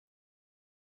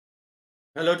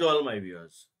Hello to all my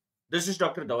viewers. This is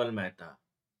Dr. Dhaval Maheta,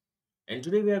 and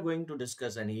today we are going to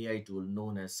discuss an AI tool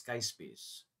known as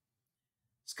Scispace.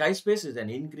 Scispace is an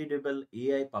incredible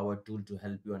AI powered tool to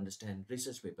help you understand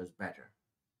research papers better.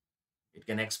 It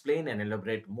can explain and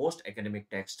elaborate most academic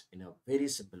text in a very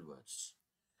simple words.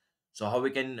 So, how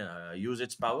we can use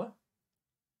its power?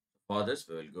 For this,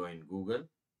 we will go in Google,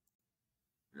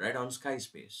 write on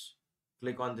Scispace,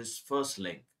 click on this first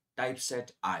link,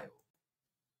 typeset.io.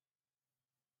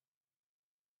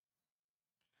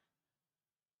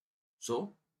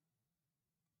 So,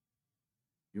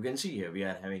 you can see here we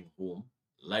are having home,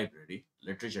 library,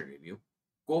 literature review,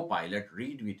 Copilot,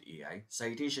 read with AI,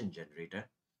 citation generator,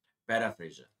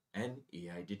 paraphraser, and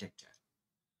AI detector.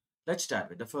 Let's start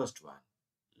with the first one,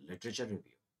 literature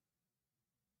review.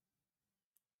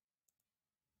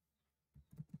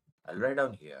 I'll write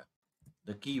down here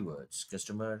the keywords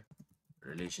customer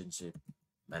relationship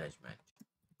management.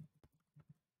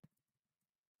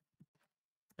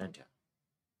 Enter.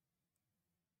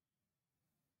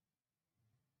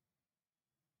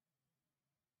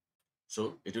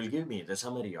 So it will give me the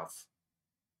summary of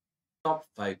top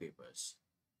 5 papers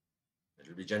that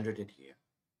will be generated here.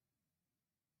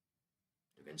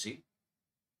 You can see.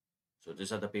 So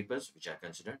these are the papers which are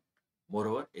considered.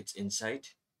 Moreover, it's inside,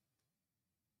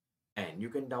 and you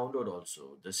can download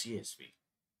also the CSV.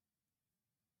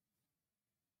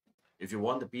 If you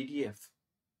want the PDF,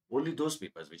 only those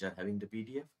papers which are having the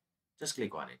PDF, just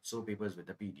click on it. So papers with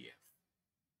the PDF.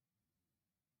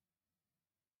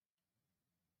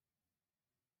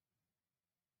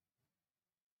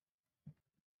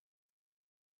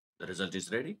 The result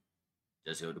is ready.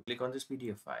 Just you have to click on this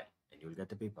PDF file and you will get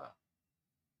the paper.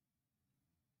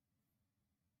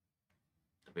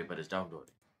 The paper is downloaded.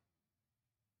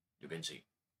 You can see.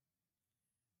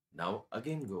 Now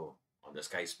again go on the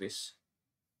Skyspace.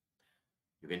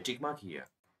 You can tick mark here.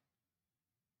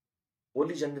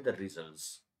 Only generate the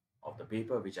results of the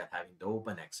paper which are having the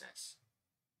open access.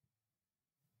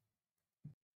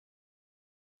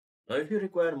 Now if you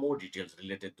require more details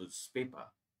related to this paper,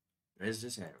 press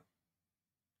this arrow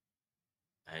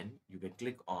and you can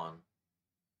click on,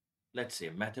 let's say,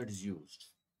 methods used,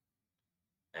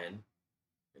 and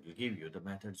it will give you the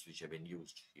methods which have been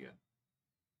used here.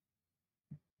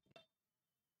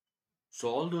 So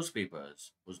all those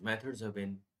papers whose methods have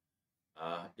been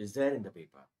is there in the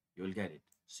paper, you will get it.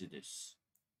 See this,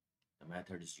 the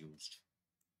method is used.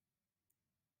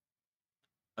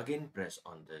 Again press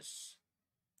on this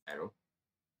arrow,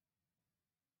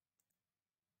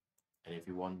 and if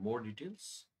you want more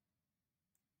details,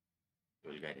 you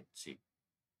will get it. See,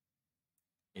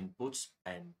 inputs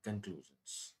and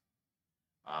conclusions.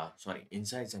 Sorry,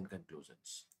 insights and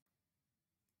conclusions.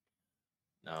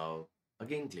 Now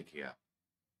again click here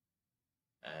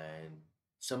and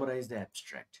summarize the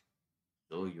abstract.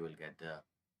 So you will get the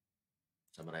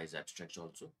summarized abstracts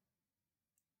also.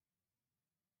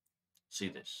 See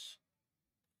this.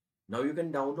 Now you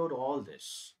can download all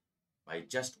this by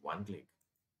just one click.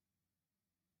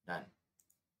 Done.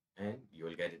 And you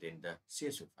will get it in the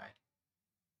CSV file.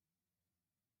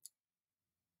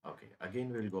 Okay,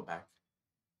 again we'll go back.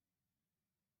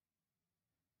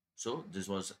 So this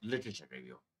was literature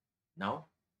review. Now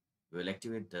we will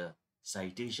activate the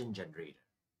citation generator.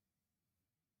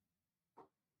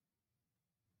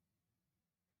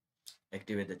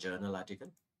 Activate the journal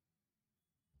article.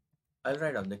 I'll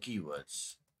write down the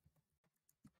keywords.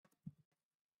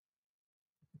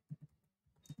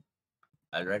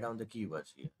 I'll write down the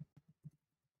keywords here.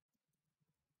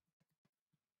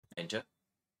 Enter.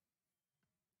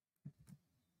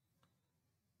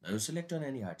 Now you select on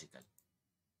any article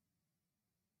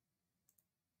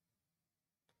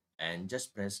and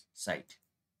just press cite.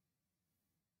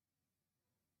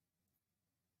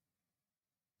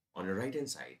 On the right hand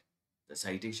side, the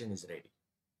citation is ready.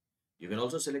 You can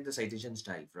also select the citation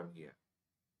style from here.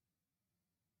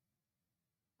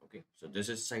 Okay, so this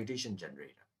is citation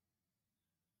generator.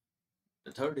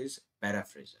 The third is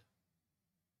paraphraser.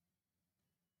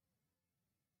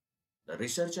 The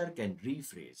researcher can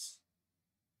rephrase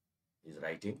his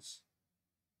writings.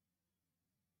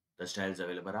 The styles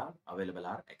available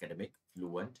are academic,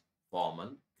 fluent,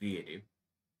 formal, creative.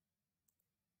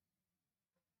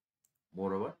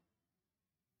 Moreover,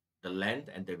 the length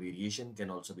and the variation can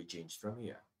also be changed from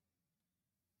here.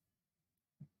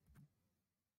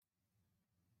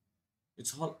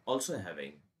 It's also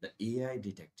having the AI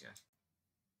detector.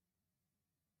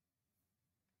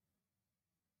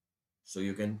 So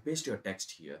you can paste your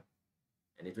text here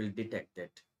and it will detect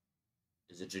that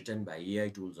is it written by AI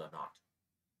tools or not.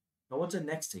 Now what's the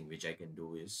next thing which I can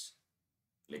do is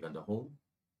click on the home,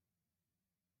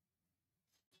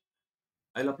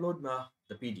 I'll upload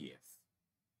the PDF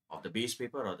of the base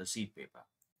paper or the seed paper.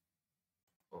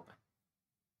 Open.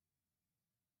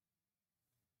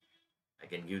 I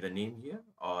can give the name here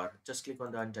or just click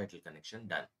on the untitled connection.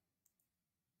 Done.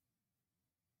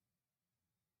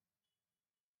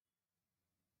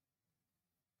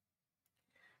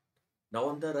 Now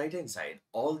on the right hand side,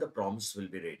 all the prompts will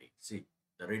be ready. See,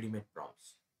 the ready-made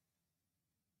prompts.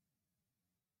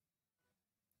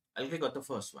 I'll click on the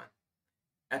first one.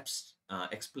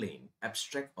 Explain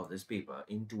abstract of this paper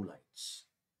in 2 lines.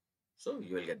 So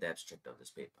you will get the abstract of this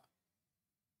paper.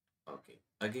 Okay.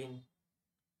 Again,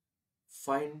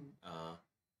 find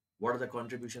what are the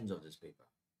contributions of this paper.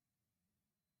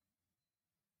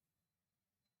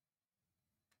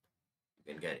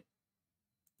 You can get it.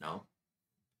 Now,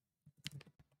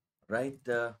 write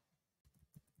the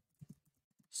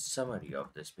summary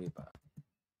of this paper.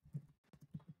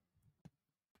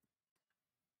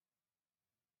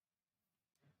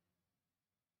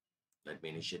 Let me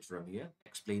initiate from here.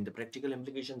 Explain the practical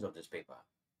implications of this paper.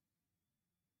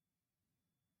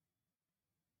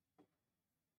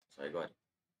 So I got it.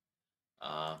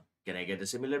 Can I get a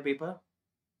similar paper?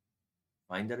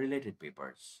 Find the related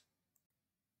papers.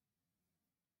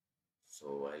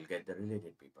 So I'll get the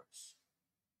related papers.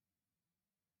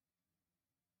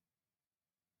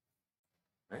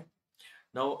 Right?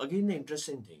 Now, again, the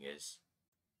interesting thing is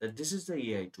that this is the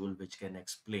AI tool which can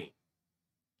explain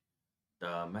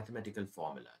the mathematical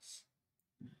formulas.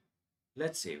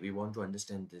 Let's say we want to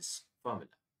understand this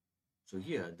formula. So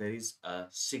here there is a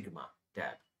sigma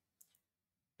tab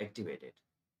activated.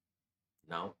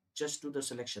 Now just do the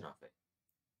selection of it.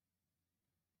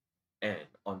 And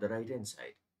on the right hand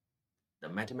side, the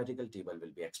mathematical table will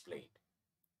be explained.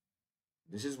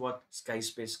 This is what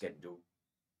Scispace can do.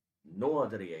 No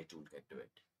other AI tool can do it.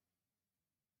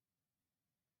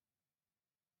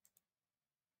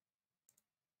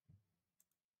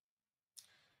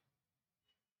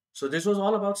 So this was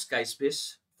all about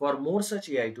Scispace. For more such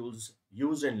AI tools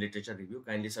used in literature review,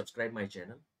 kindly subscribe my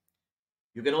channel.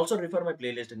 You can also refer my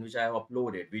playlist in which I have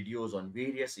uploaded videos on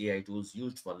various AI tools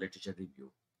used for literature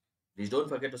review. Please don't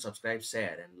forget to subscribe,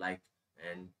 share, and like,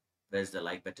 and press the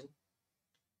like button.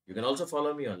 You can also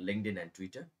follow me on LinkedIn and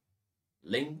Twitter.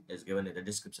 Link is given in the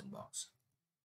description box.